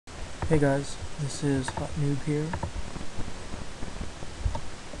Hey guys, this is Hot Noob here.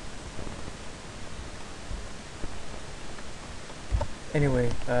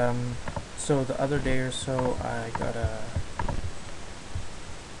 Anyway, so the other day or so I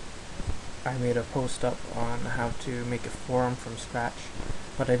made a post up on how to make a forum from scratch,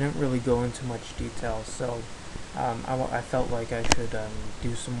 but I didn't really go into much detail, so I felt like I should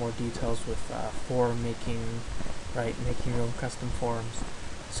do some more details with forum making, right, making your own custom forums.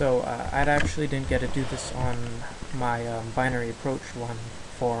 So I actually didn't get to do this on my binary approach one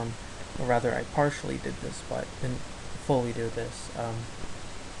forum, or rather I partially did this, but didn't fully do this.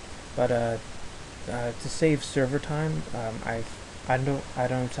 To save server time, I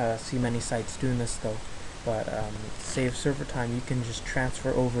don't see many sites doing this though. But to save server time, you can just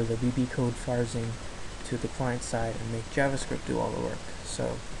transfer over the BBCode parsing to the client side and make JavaScript do all the work.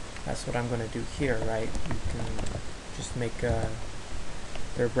 So that's what I'm going to do here, right? You can just make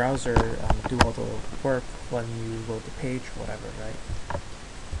their browser do all the work when you load the page, whatever, right?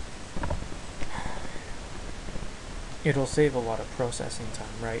 It'll save a lot of processing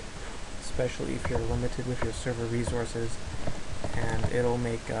time, right? Especially if you're limited with your server resources, and it'll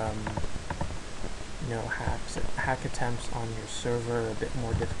make hack attempts on your server a bit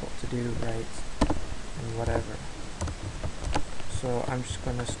more difficult to do, right? And whatever. So I'm just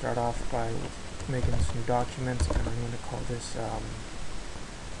going to start off by making this new document, and I'm going to call this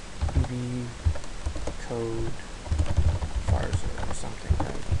BBCode Parser or something,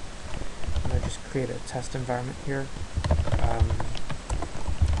 right? I'm going to just create a test environment here.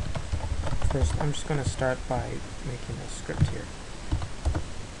 First, I'm just going to start by making a script here.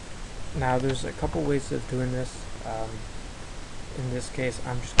 Now, there's a couple ways of doing this. In this case,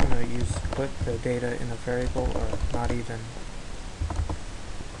 I'm just going to put the data in a variable, or not even.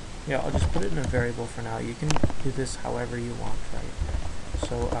 Yeah, I'll just put it in a variable for now. You can do this however you want, right?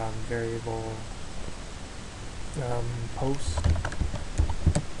 So, variable post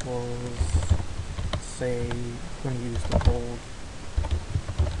was, say, I'm going to use the bold.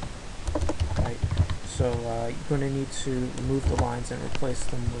 Right. So you're going to need to remove the lines and replace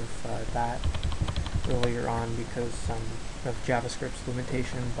them with that earlier on because of JavaScript's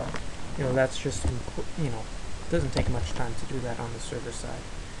limitation. But that's just it doesn't take much time to do that on the server side.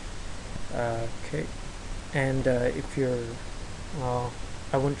 Okay. And if you're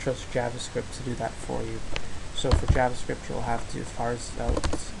I wouldn't trust JavaScript to do that for you. So for JavaScript, you'll have to parse out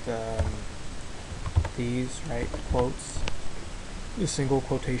these, right, quotes, the single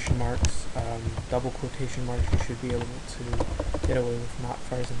quotation marks, double quotation marks. You should be able to get away with not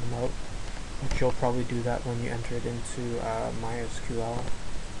parsing them out, which you'll probably do that when you enter it into MySQL.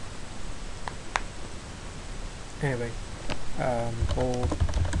 Anyway, bold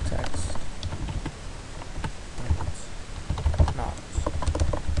text, not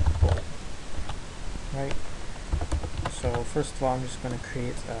bold, right? So first of all, I'm just going to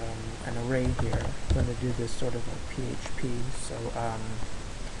create an array here. I'm going to do this sort of like PHP. So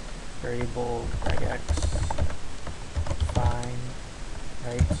variable regex find,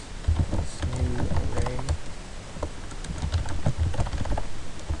 right? This new array.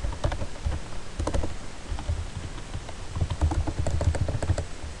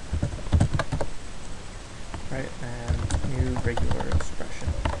 Right, and new regular expression.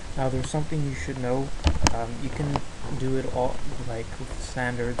 Now there's something you should know. You can do it all like with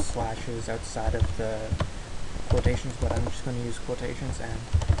standard slashes outside of the quotations, but I'm just going to use quotations.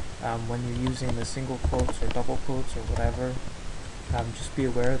 And when you're using the single quotes or double quotes or whatever, just be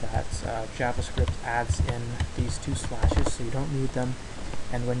aware that JavaScript adds in these two slashes, so you don't need them.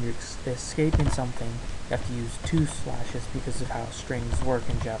 And when you're escaping something, you have to use two slashes because of how strings work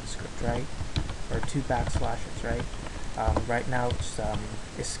in JavaScript, right? Or two backslashes, right? Right now it's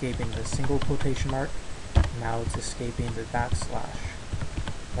escaping the single quotation mark. Now it's escaping the backslash,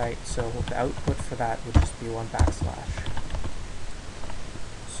 right? So the output for that would just be one backslash.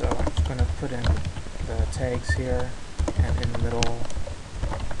 So I'm just going to put in the tags here, and in the middle,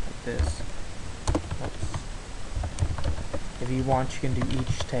 like this. Oops. If you want, you can do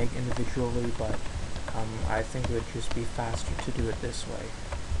each tag individually, but I think it would just be faster to do it this way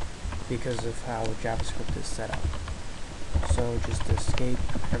because of how JavaScript is set up. So just escape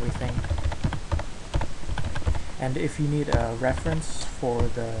everything. And if you need a reference for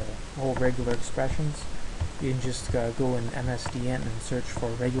the whole regular expressions, you can just go in MSDN and search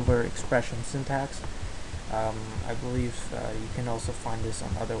for regular expression syntax. I believe you can also find this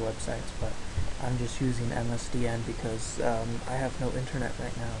on other websites, but I'm just using MSDN because I have no internet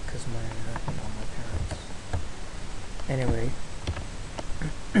right now because my parents. Anyway,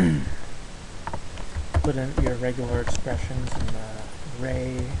 put in your regular expressions in the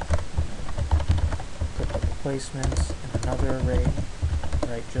array, replacements in another array,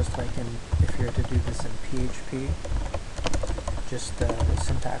 right? Just like if you were to do this in PHP, just the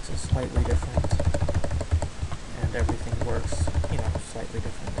syntax is slightly different, and everything works, slightly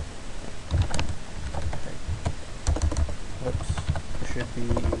differently. Okay. Whoops, it should be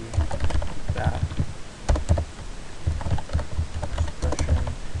that expression.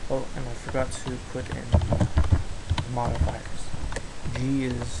 Oh, and I forgot to put in the modifiers. G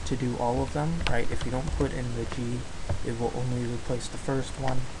is to do all of them, right? If you don't put in the G, it will only replace the first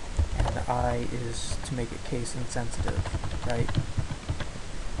one, and I is to make it case insensitive, right?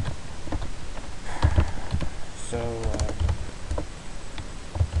 So,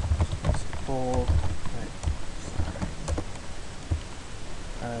 bold, right?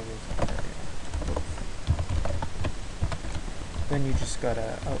 Sorry. Then you just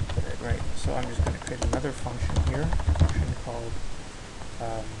gotta output it, right? So I'm just gonna create another function here, a function called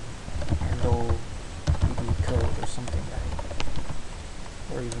handle BBCode or something, right?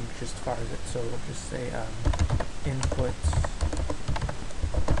 Or even just fires it. So we'll just say input,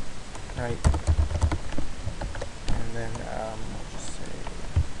 right? And then we'll just say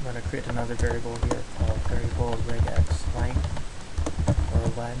I'm going to create another variable here called variable regex length or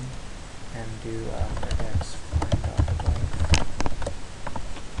len, and do regex find.length.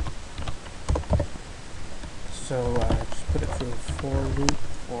 So just put it through a for loop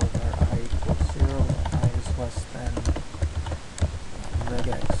for where I equals 0, when I is less than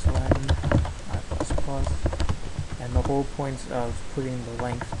regex len I++. And the whole point of putting the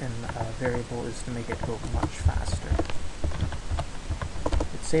length in a variable is to make it go much faster.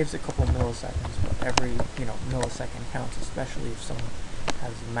 It saves a couple milliseconds, but every millisecond counts, especially if someone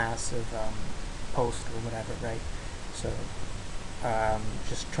has a massive post or whatever, right? So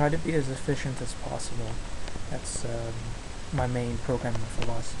just try to be as efficient as possible. That's my main programming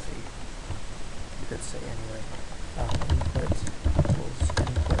philosophy, you could say, anyway. Input equals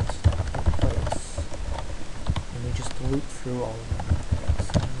input replace. And we just loop through all of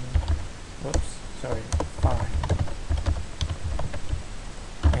them. Whoops, sorry, find.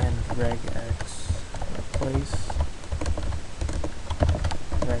 And regex replace,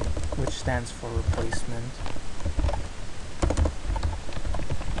 right, which stands for replacement.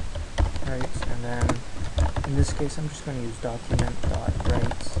 Right, and then in this case I'm just going to use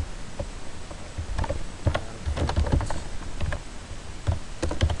document.write input.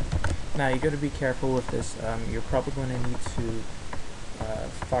 Now you got to be careful with this. You're probably going to need to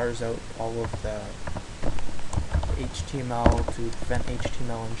fires out all of the HTML to prevent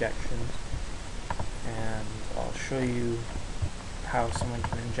HTML injections, and I'll show you how someone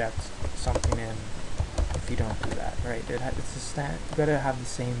can inject something in if you don't do that, right? It's you gotta have the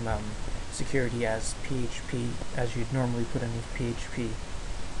same security as PHP, as you'd normally put in with PHP,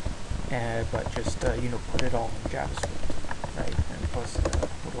 but just put it all in JavaScript, right? And plus a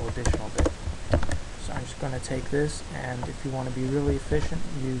little additional bit. So I'm just going to take this, and if you want to be really efficient,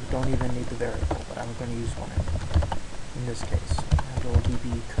 you don't even need the variable, but I'm going to use one in this case. Handle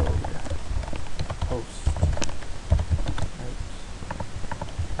BBCode host, right?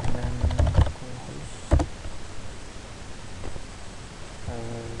 And then host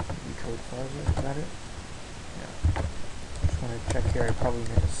BBCode parser. Is that it? Yeah. I'm just going to check here. I probably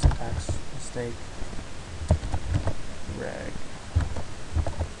made a syntax mistake. Reg.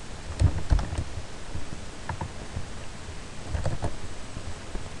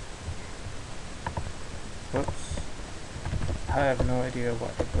 Whoops. I have no idea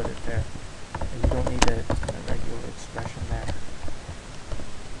what I put it there. You don't need a regular expression there.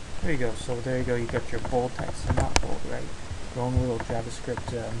 There you go. So there you go. You got your bold text and not bold, right? Your own little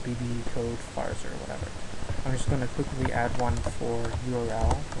JavaScript BBCode parser or whatever. I'm just going to quickly add one for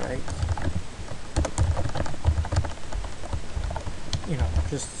URL, right?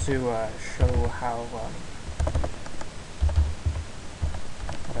 Just to show how,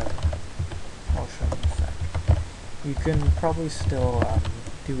 whatever. I'll show you in a sec. You can probably still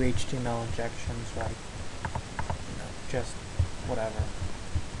do HTML injections, right? Just whatever.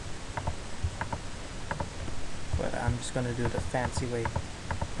 But I'm just going to do it the fancy way,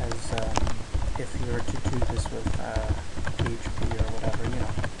 as if you were to do this with PHP or whatever,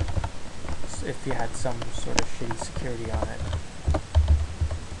 if you had some sort of shitty security on it.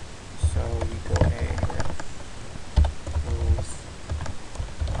 So we go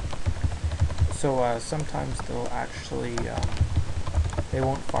So sometimes they'll actually, they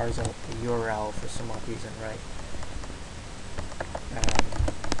won't parse out the URL for some odd reason, right?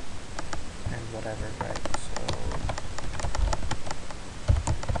 And whatever, right? So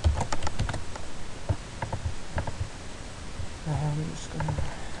I'm just gonna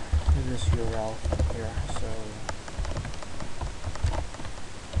do this URL from here. So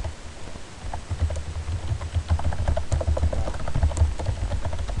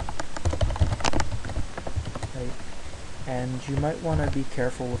and you might want to be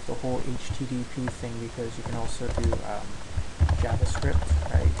careful with the whole HTTP thing, because you can also do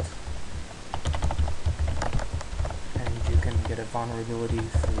JavaScript, right? And you can get a vulnerability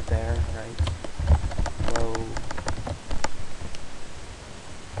through there, right? So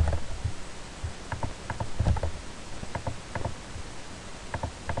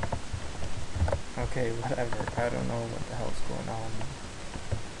okay, whatever. I don't know what the hell's going on,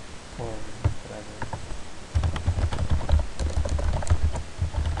 or whatever.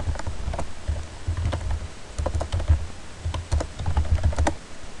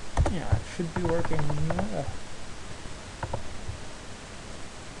 Yeah, it should be working.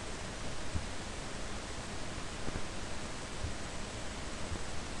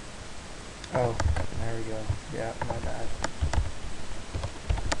 Oh, there we go. Yeah, my bad.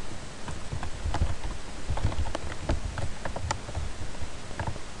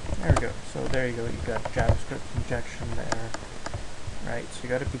 There we go. So there you go. You got JavaScript injection there, right? So you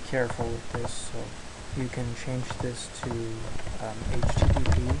got to be careful with this. So you can change this to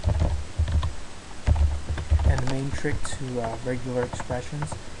HTTP. And the main trick to regular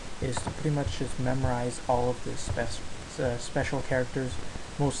expressions is to pretty much just memorize all of the special characters.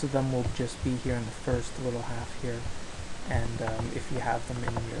 Most of them will just be here in the first little half here, and if you have them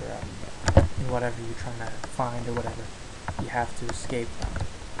in your in whatever you're trying to find or whatever, you have to escape them.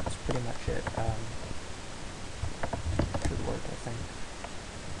 That's pretty much it. Should work, I think.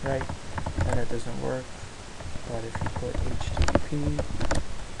 Right? And it doesn't work, but if you put HTTP,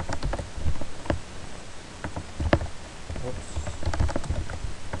 whoops,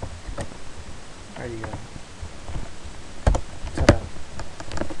 there you go. Ta-da.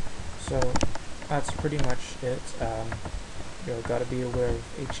 So that's pretty much it. You've got to be aware of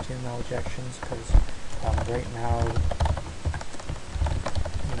HTML injections, because right now,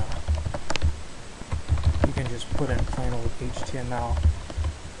 you know, you can just put in plain old HTML,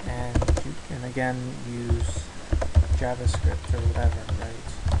 and you can again use JavaScript or whatever, right,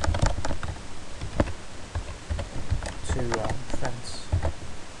 to fence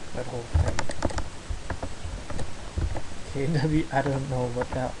that whole thing. KW, I don't know what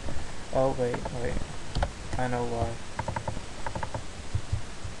that. Oh wait, I know why.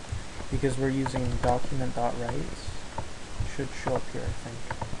 Because we're using document.write. Should show up here, I think.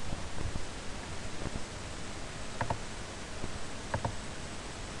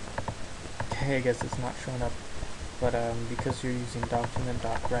 Okay, I guess it's not showing up, but because you're using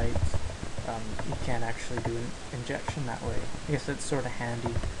document.write, you can't actually do an injection that way. I guess it's sort of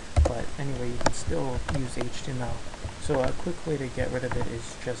handy, but anyway, you can still use HTML. So a quick way to get rid of it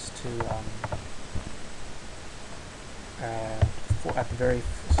is just to, at the very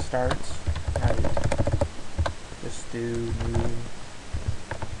start, just do new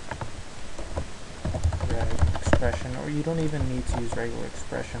expression, or you don't even need to use regular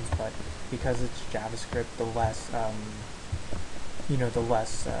expressions, but because it's JavaScript, the less,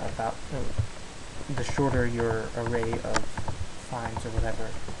 the shorter your array of finds or whatever,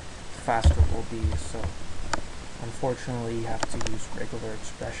 the faster it will be. So unfortunately, you have to use regular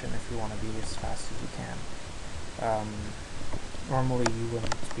expression if you want to be as fast as you can. Normally, you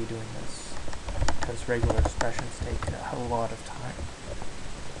wouldn't be doing this, because regular expressions take a lot of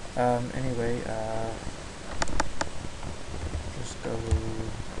time. Anyway, just go.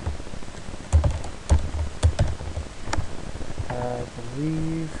 I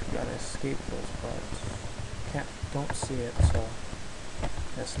believe you gotta escape those parts. Don't see it, so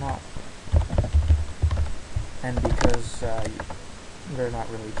it's not. And because they're not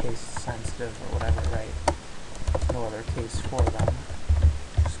really case sensitive or whatever, right? There's no other case for them.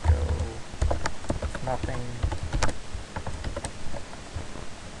 Just go nothing.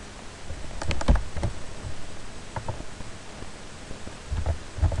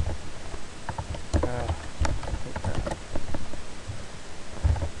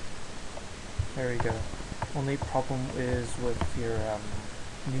 There we go. Only problem is with your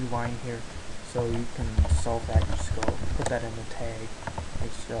new line here. So you can solve that. You just go put that in the tag,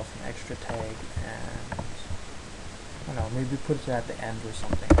 make yourself an extra tag, and I don't know, maybe put it at the end or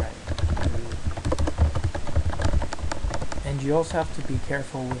something, right? And you also have to be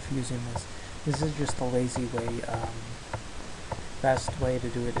careful with using this. This is just a lazy way. Best way to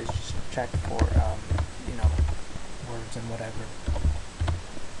do it is just check for words and whatever.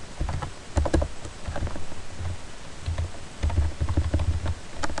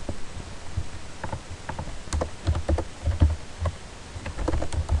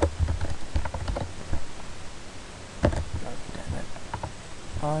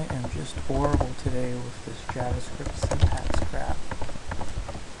 I am just horrible today with this JavaScript syntax crap.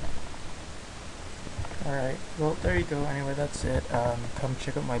 Alright, well there you go. Anyway, that's it. Come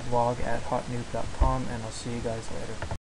check out my blog at hotnoob.com, and I'll see you guys later.